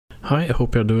Hi, I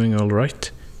hope you're doing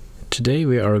alright. Today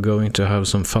we are going to have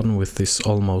some fun with this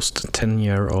almost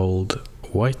 10-year-old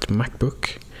white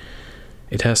MacBook.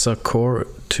 It has a Core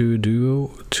 2 Duo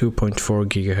 2.4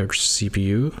 GHz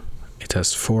CPU. It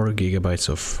has 4 GB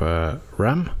of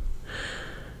RAM.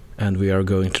 And we are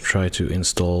going to try to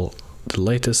install the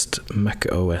latest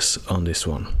macOS on this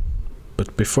one.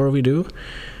 But before we do,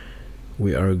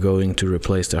 we are going to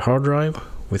replace the hard drive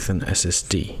with an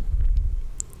SSD.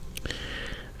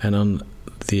 And on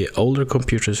the older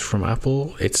computers from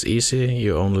Apple, it's easy.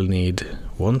 You only need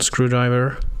one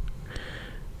screwdriver.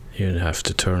 You have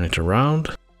to turn it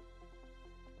around.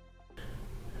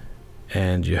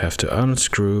 And you have to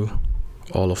unscrew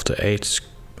all of the 8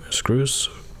 screws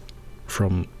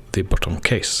from the bottom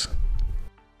case.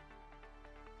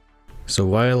 So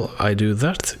while I do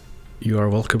that, you are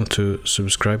welcome to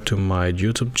subscribe to my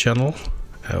YouTube channel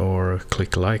or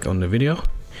click like on the video.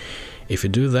 If you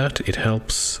do that, it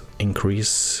helps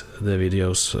increase the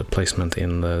video's placement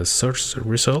in the search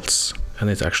results, and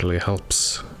it actually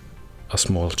helps a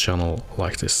small channel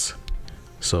like this.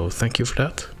 So thank you for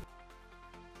that.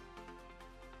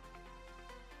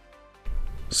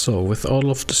 So with all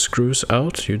of the screws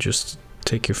out, you just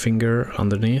take your finger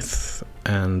underneath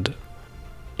and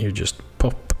you just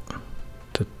pop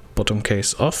the bottom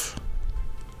case off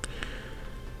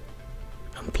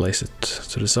and place it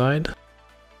to the side.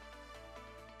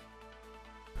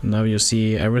 Now you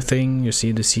see everything. You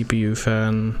see the CPU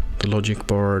fan, the logic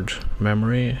board,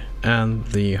 memory, and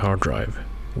the hard drive,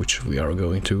 which we are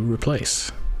going to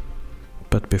replace.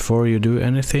 But before you do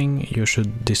anything, you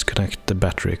should disconnect the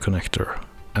battery connector,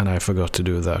 and I forgot to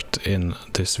do that in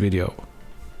this video.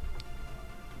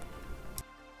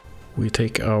 We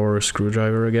take our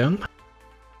screwdriver again,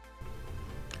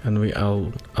 and we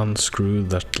unscrew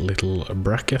that little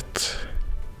bracket.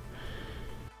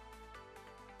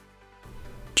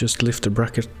 Just lift the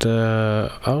bracket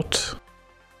out.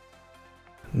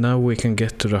 Now we can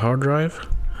get to the hard drive.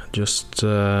 Just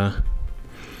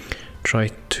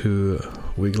try to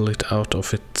wiggle it out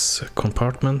of its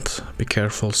compartment. Be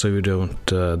careful so you don't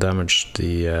damage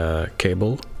the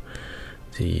cable,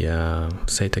 the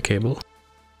SATA cable.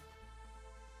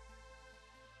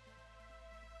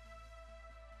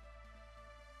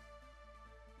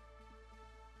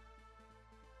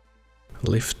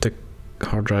 Lift the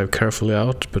hard drive carefully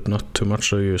out, but not too much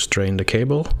so you strain the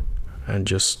cable, and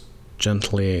just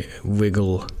gently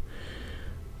wiggle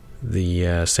the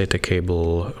SATA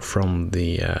cable from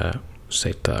the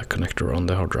SATA connector on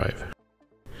the hard drive.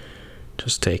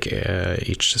 Just take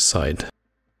each side.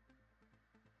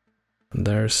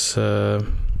 There's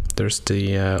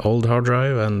the old hard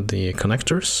drive and the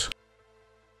connectors.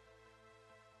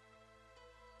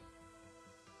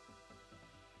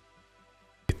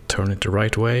 Turn it the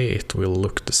right way, it will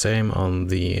look the same on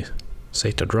the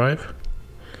SATA drive.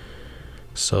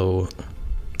 So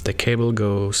the cable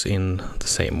goes in the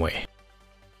same way.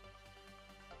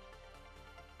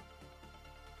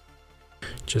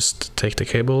 Just take the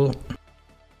cable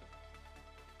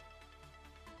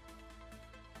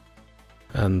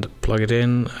and plug it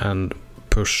in and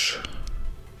push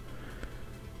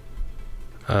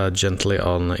gently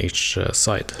on each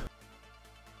side.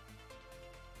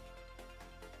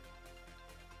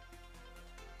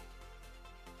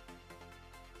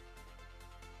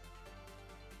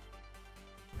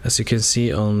 As you can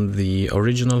see on the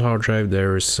original hard drive,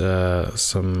 there is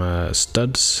some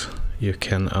studs you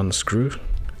can unscrew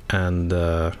and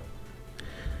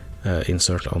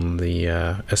insert on the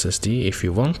SSD if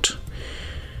you want.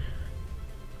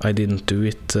 I didn't do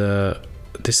it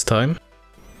this time.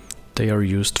 They are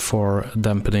used for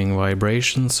dampening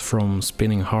vibrations from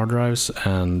spinning hard drives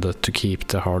and to keep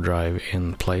the hard drive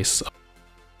in place.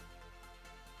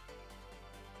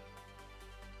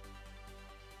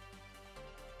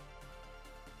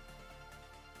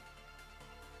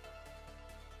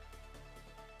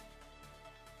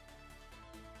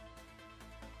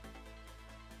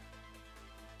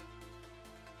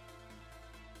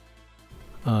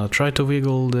 Try to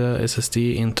wiggle the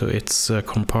SSD into its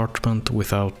compartment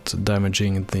without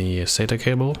damaging the SATA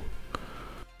cable.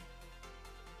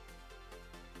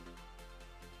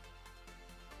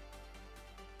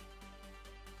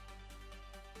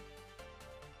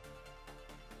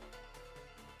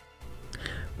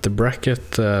 The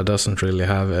bracket doesn't really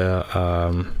have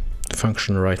a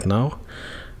function right now.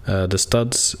 The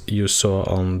studs you saw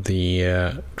on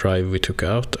the drive we took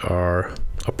out are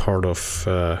a part of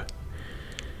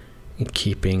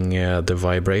keeping the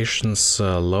vibrations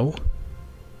low,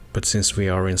 but since we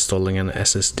are installing an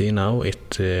SSD now,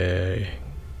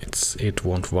 it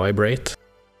won't vibrate.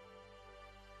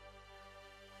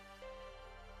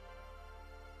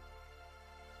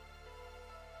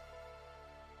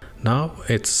 Now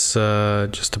it's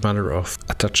just a matter of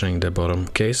attaching the bottom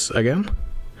case again.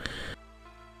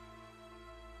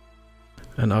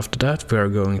 And after that we are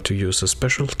going to use a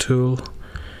special tool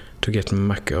to get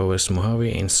macOS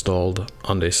Mojave installed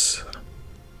on this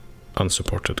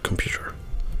unsupported computer.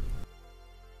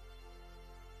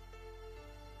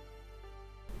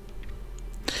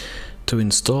 To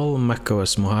install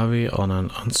macOS Mojave on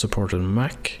an unsupported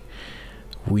Mac,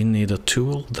 we need a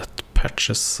tool that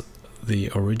patches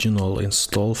the original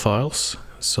install files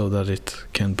so that it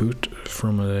can boot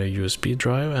from a USB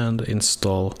drive and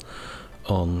install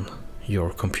on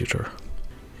your computer.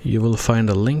 You will find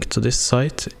a link to this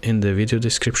site in the video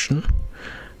description,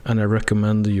 and I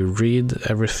recommend you read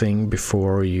everything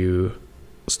before you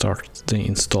start the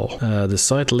install. The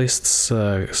site lists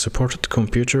supported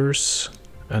computers,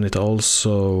 and it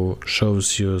also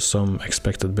shows you some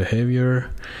expected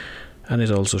behavior, and it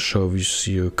also shows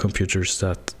you computers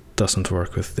that doesn't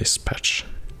work with this patch.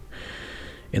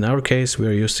 In our case we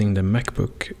are using the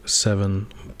MacBook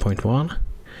 7.1,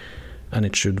 and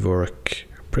it should work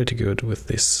pretty good with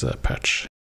this patch.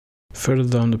 Further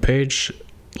down the page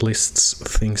lists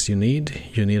things you need.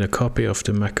 You need a copy of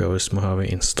the macOS Mojave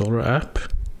installer app,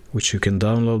 which you can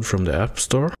download from the App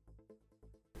Store,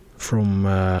 from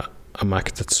a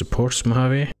Mac that supports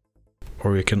Mojave,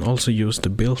 or you can also use the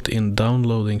built-in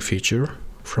downloading feature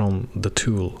from the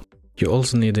tool. You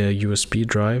also need a USB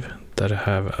drive that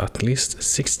have at least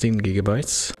 16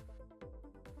 gigabytes,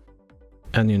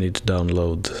 and you need to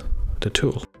download the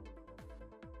tool.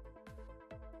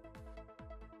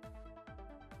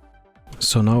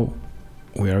 So now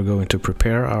we are going to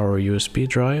prepare our USB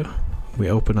drive. We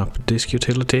open up Disk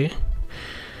Utility,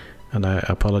 and I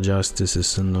apologize, this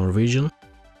is in Norwegian.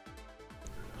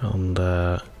 And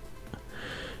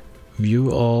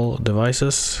view all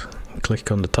devices,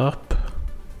 click on the top.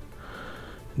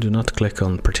 Do not click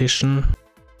on partition.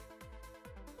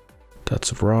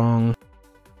 That's wrong.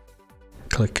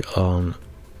 Click on,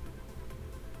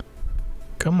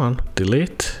 come on,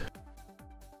 delete.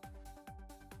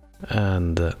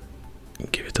 And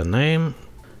give it a name.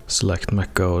 Select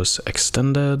macOS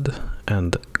Extended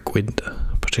and GUID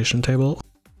partition table.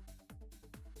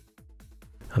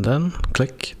 And then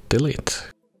click delete.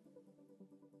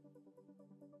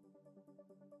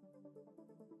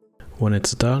 When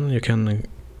it's done, you can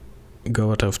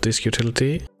go out of Disk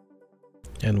Utility,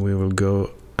 and we will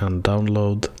go and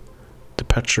download the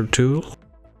patcher tool.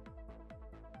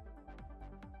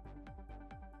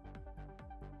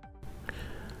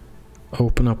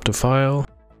 Open up the file.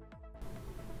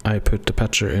 I put the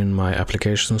patcher in my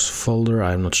applications folder.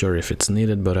 I'm not sure if it's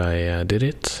needed, but I did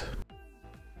it.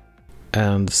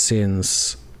 And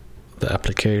since the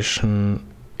application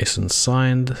isn't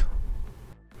signed,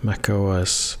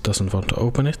 macOS doesn't want to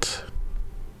open it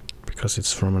because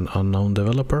it's from an unknown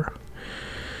developer.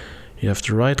 You have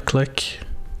to right click,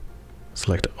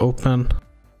 select open,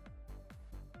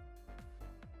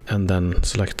 and then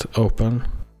select open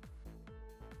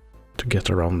to get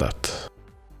around that.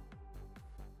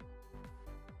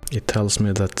 It tells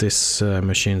me that this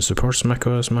machine supports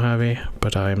macOS Mojave,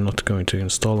 but I'm not going to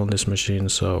install on this machine,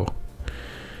 so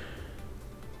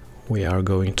we are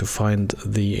going to find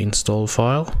the install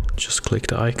file. Just click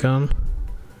the icon,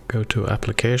 go to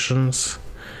applications,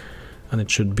 and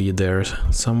it should be there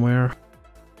somewhere.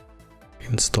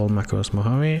 Install macOS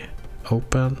Mojave,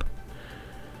 open,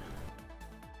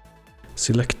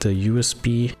 select the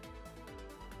USB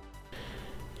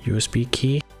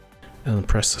key and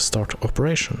press start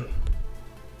operation.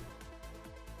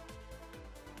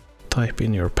 Type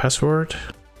in your password.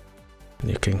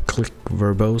 You can click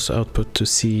verbose output to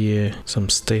see some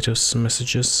status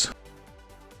messages.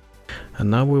 And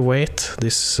now we wait.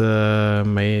 This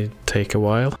may take a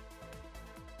while.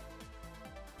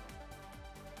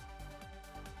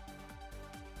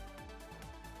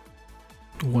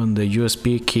 When the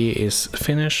USB key is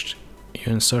finished,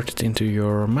 you insert it into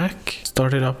your Mac,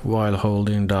 start it up while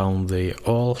holding down the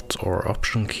Alt or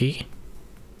Option key,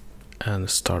 and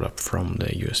start up from the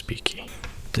USB key.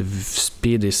 The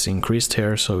speed is increased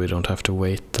here, so we don't have to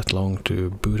wait that long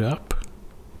to boot up.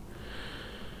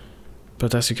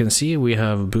 But as you can see, we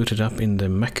have booted up in the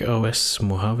macOS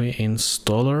Mojave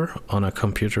installer on a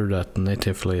computer that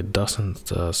natively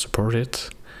doesn't support it.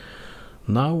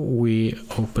 Now we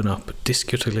open up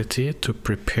Disk Utility to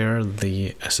prepare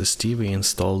the SSD we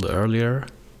installed earlier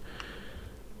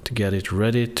to get it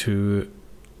ready to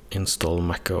install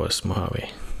macOS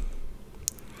Mojave.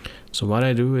 So what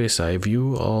I do is I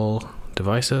view all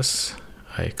devices,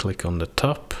 I click on the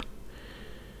top,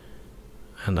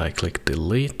 and I click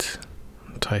delete,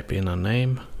 type in a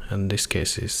name, and in this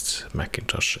case it's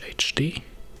Macintosh HD.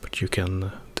 but you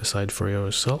can decide for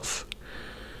yourself.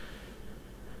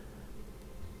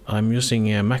 I'm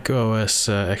using a macOS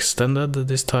Extended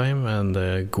this time and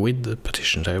a GUID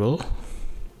partition table.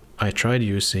 I tried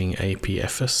using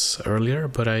APFS earlier,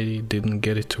 but I didn't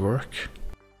get it to work.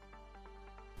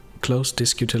 Close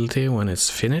disk utility when it's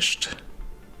finished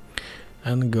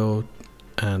and go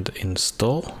and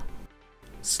install.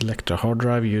 Select the hard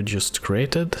drive you just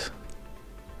created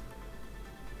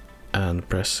and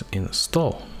press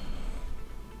install.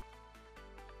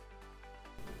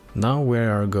 Now we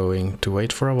are going to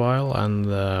wait for a while, and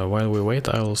while we wait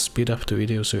I'll speed up the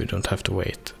video so you don't have to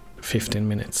wait 15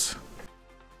 minutes.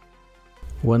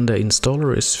 When the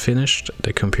installer is finished,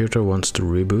 the computer wants to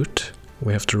reboot.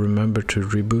 We have to remember to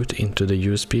reboot into the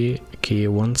USB key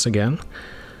once again,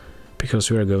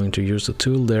 because we are going to use the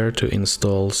tool there to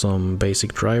install some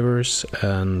basic drivers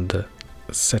and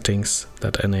settings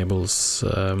that enables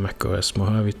macOS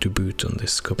Mojave to boot on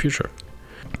this computer.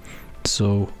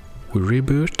 So we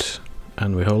reboot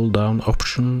and we hold down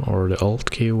Option or the Alt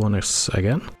key once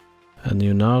again, and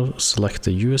you now select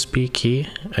the USB key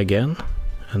again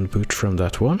and boot from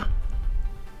that one.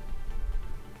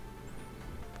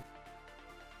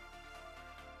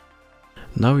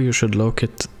 Now you should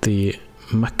locate the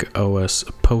macOS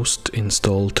post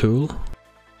install tool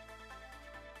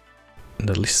in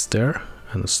the list there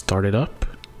and start it up.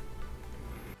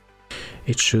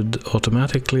 It should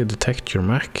automatically detect your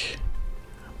Mac,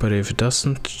 but if it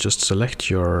doesn't, just select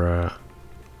your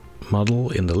model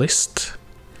in the list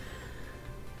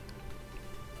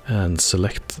and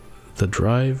select the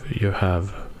drive you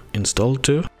have installed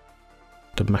to,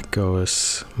 the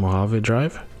macOS Mojave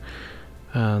drive,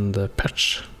 and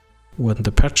patch. When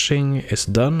the patching is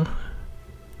done,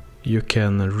 you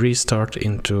can restart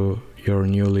into your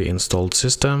newly installed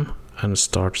system and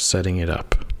start setting it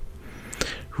up.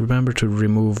 Remember to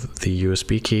remove the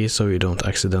USB key so you don't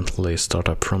accidentally start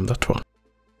up from that one.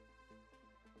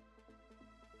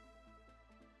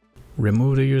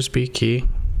 Remove the USB key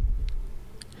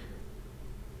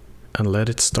and let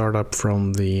it start up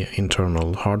from the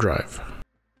internal hard drive.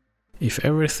 If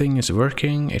everything is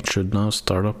working, it should now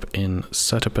start up in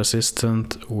Setup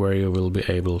Assistant, where you will be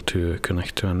able to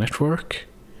connect to a network,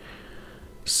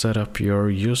 set up your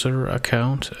user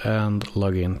account and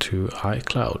log into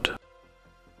iCloud.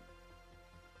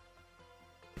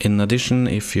 In addition,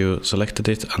 if you selected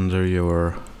it under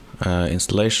your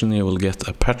installation, you will get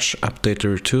a patch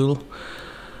updater tool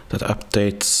that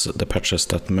updates the patches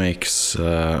that makes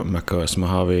macOS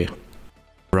Mojave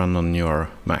run on your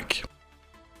Mac.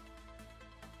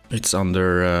 It's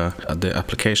under the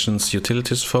Applications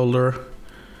Utilities folder,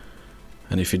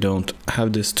 and if you don't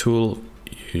have this tool,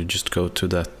 you just go to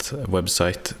that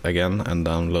website again and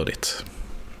download it.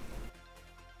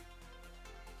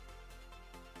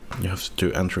 You have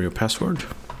to enter your password,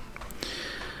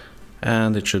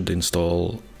 and it should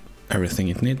install everything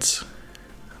it needs.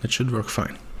 It should work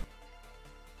fine.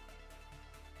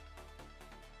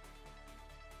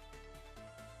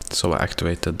 So I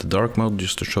activated the dark mode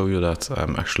just to show you that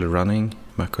I'm actually running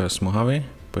macOS Mojave,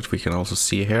 but we can also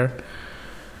see here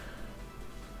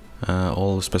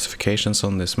all the specifications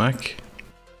on this Mac.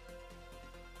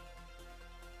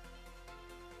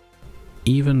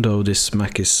 Even though this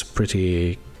Mac is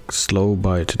pretty slow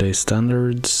by today's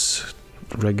standards,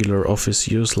 regular office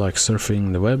use like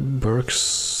surfing the web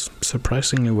works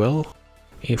surprisingly well.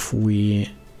 If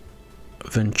we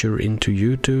venture into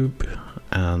YouTube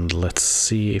and let's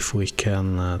see if we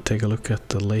can take a look at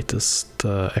the latest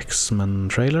X-Men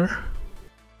trailer.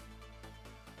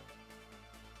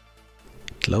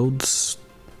 It loads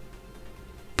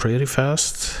pretty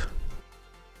fast.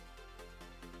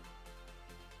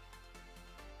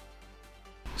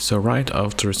 So right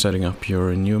after setting up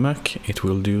your new Mac, it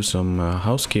will do some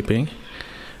housekeeping.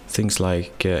 Things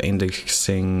like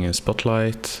indexing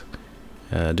Spotlight,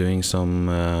 doing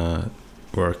some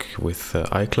work with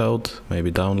iCloud,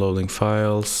 maybe downloading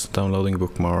files, downloading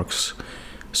bookmarks,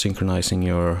 synchronizing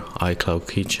your iCloud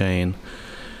keychain.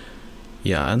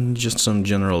 Yeah, and just some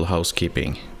general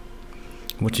housekeeping.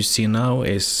 What you see now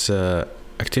is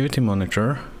activity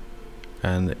monitor,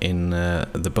 and in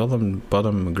the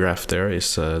bottom graph there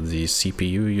is the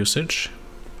CPU usage.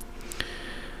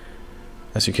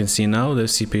 As you can see now, the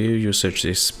CPU usage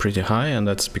is pretty high, and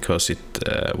that's because it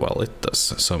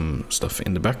does some stuff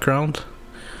in the background.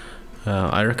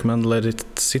 I recommend let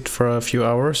it sit for a few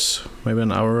hours, maybe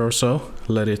an hour or so.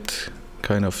 Let it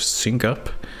kind of sync up,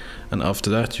 and after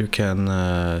that you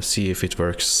can see if it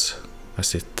works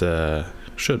as it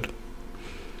should.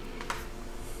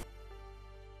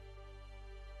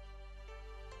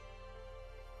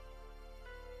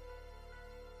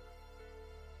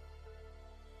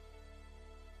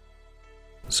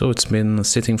 So it's been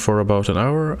sitting for about an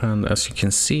hour, and as you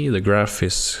can see, the graph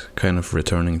is kind of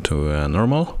returning to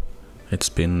normal. It's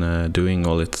been doing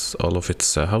all of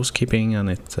its housekeeping, and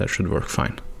it should work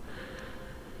fine.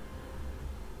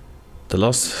 The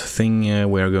last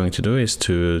thing we are going to do is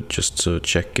to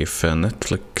check if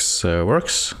Netflix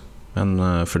works.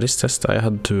 And for this test I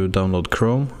had to download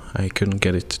Chrome. I couldn't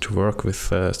get it to work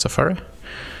with Safari.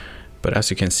 But as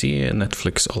you can see,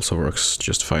 Netflix also works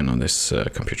just fine on this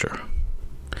computer.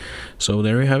 So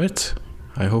there you have it.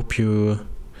 I hope you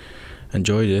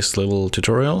enjoyed this little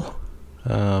tutorial.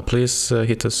 Please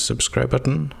hit the subscribe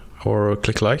button or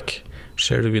click like,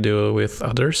 share the video with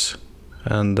others,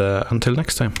 and until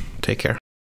next time, take care.